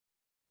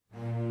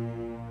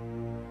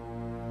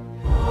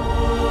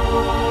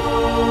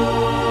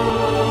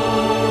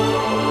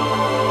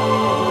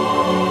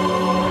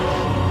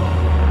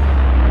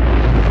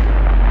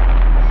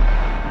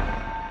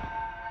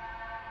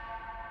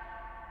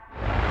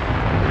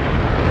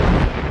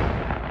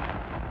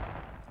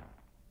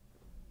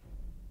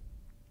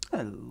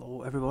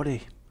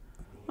everybody,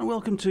 and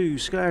welcome to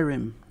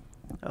Skyrim,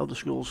 Elder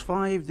Scrolls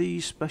 5,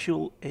 the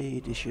Special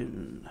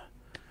Edition.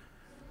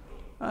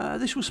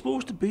 This was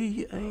supposed to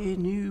be a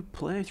new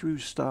playthrough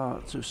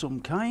start of some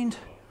kind,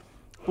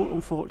 but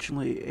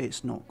unfortunately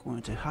it's not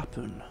going to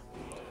happen.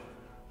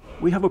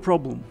 We have a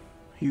problem,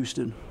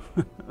 Houston,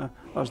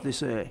 as they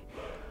say.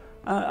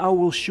 I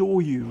will show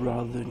you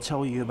rather than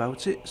tell you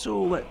about it,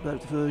 so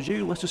without further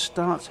ado, let us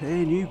start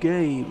a new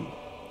game.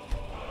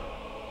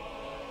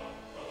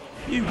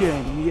 New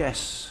game,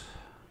 yes.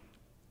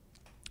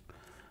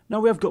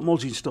 Now we have got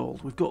mods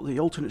installed. We've got the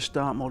alternate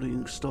start mod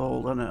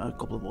installed and a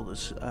couple of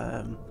others.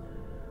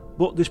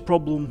 But this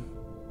problem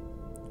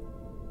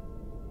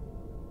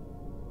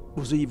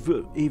was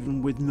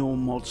even with no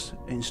mods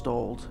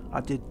installed.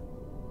 I did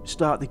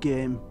start the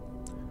game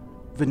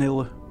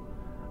vanilla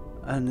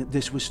and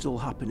this was still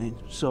happening.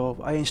 So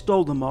I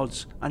installed the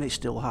mods and it's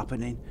still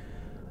happening.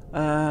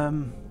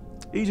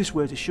 Easiest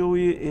way to show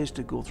you is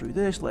to go through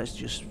this.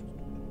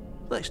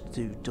 Let's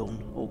do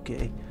done.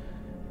 Okay.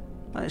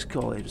 Let's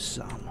call him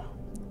Sam.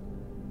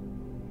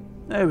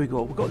 There we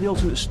go. We've got the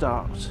alternate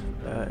start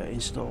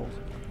installed.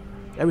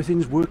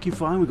 Everything's working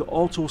fine. We've got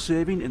auto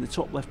saving in the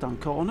top left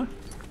hand corner.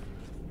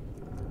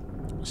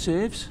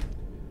 Saves.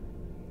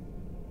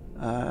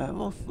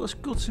 Well, let's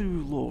go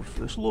to load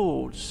first.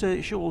 Load.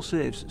 Show all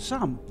saves.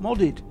 Sam,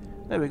 modded.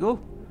 There we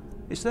go.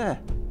 It's there.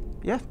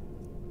 Yeah?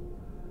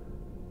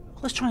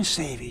 Let's try and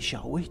save it,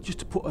 shall we? Just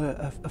to put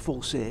a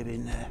full save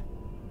in there.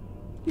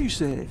 New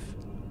save.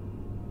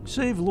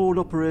 Save load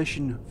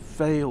operation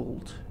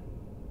failed.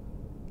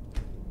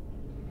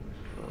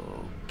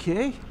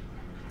 Okay.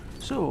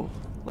 So,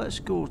 let's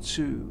go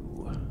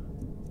to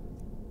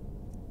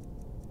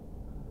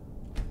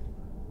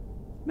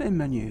main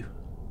menu.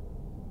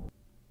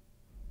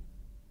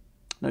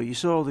 Now you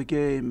saw the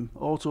game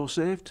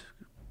auto-saved.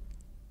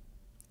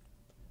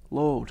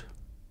 Load.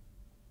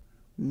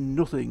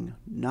 Nothing.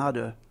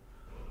 Nada.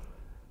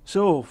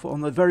 So, on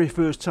the very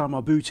first time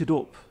I booted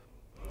up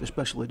the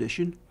special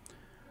edition,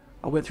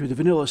 I went through the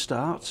vanilla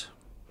start,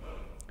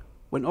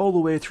 went all the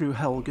way through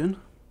Helgen,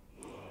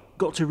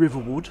 got to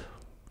Riverwood,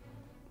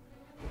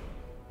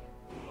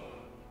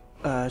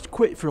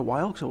 quit for a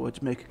while because I wanted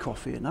to make a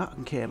coffee and that,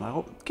 and came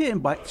out,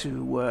 came back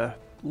to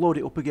load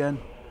it up again,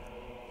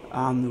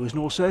 and there was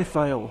no save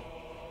file.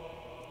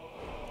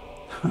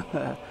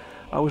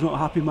 I was not a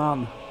happy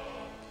man.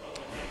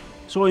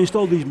 So I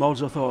installed these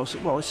mods. I thought,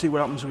 well, let's see what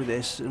happens with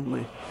this,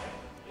 and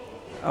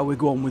how we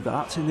go on with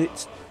that, and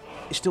it's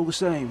still the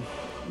same.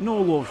 No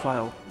load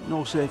file,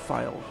 no save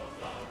file.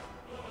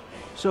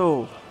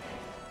 So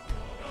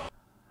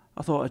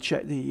I thought I'd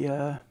check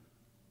the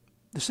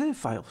save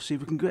file, see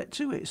if we can get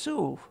to it.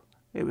 So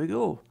here we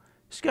go.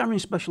 Skyrim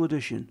Special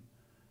Edition.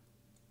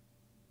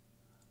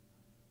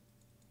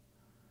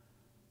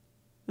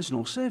 There's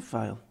no save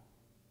file.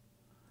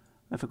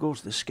 If I go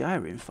to the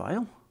Skyrim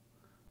file,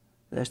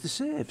 there's the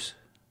saves.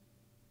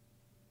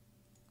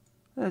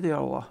 There they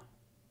all are.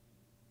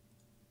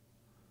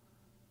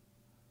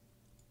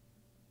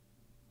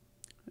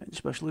 In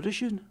Special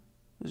Edition,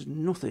 there's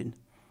nothing.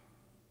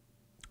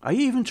 I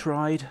even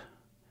tried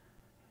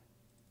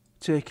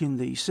taking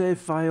the save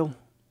file,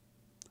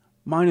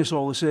 minus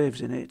all the saves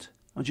in it,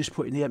 and just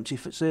putting the empty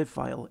save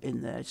file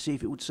in there to see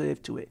if it would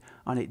save to it,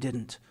 and it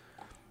didn't.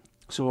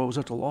 So I was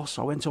at a loss.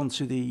 I went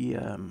onto the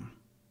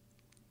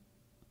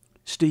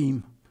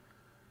Steam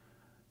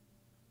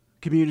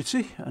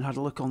community and had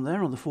a look on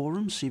there on the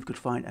forums, see if I could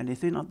find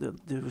anything.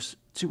 There was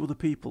 2 other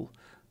people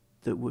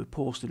that were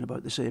posting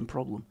about the same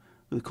problem.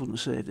 They couldn't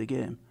save the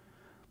game.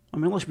 I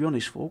mean, let's be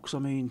honest, folks. I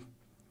mean,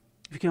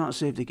 if you can't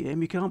save the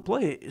game, you can't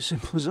play it. As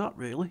simple as that,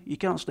 really. You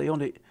can't stay on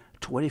it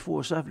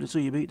 24/7 until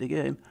you beat the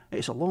game.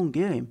 It's a long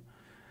game.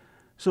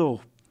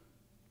 So,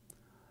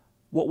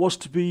 what was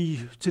to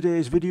be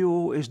today's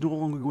video is no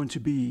longer going to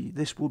be.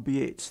 This will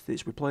be it.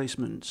 Its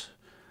replacement.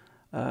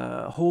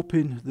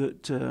 Hoping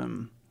that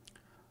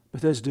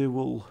Bethesda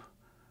will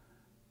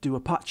do a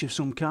patch of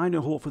some kind,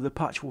 and hopefully the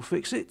patch will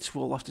fix it.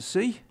 We'll have to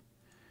see.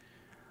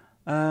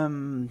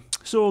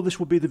 So this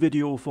will be the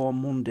video for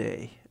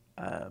Monday.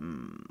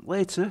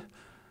 Later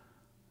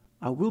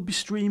I will be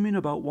streaming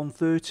about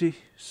 1:30,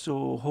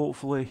 so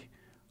hopefully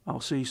I'll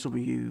see some of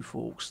you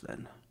folks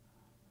then.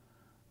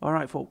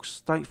 Alright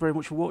folks, thanks very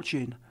much for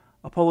watching.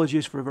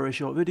 Apologies for a very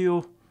short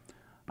video,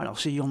 and I'll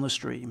see you on the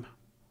stream.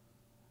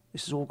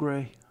 This is All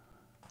Grey,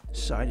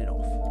 signing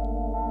off.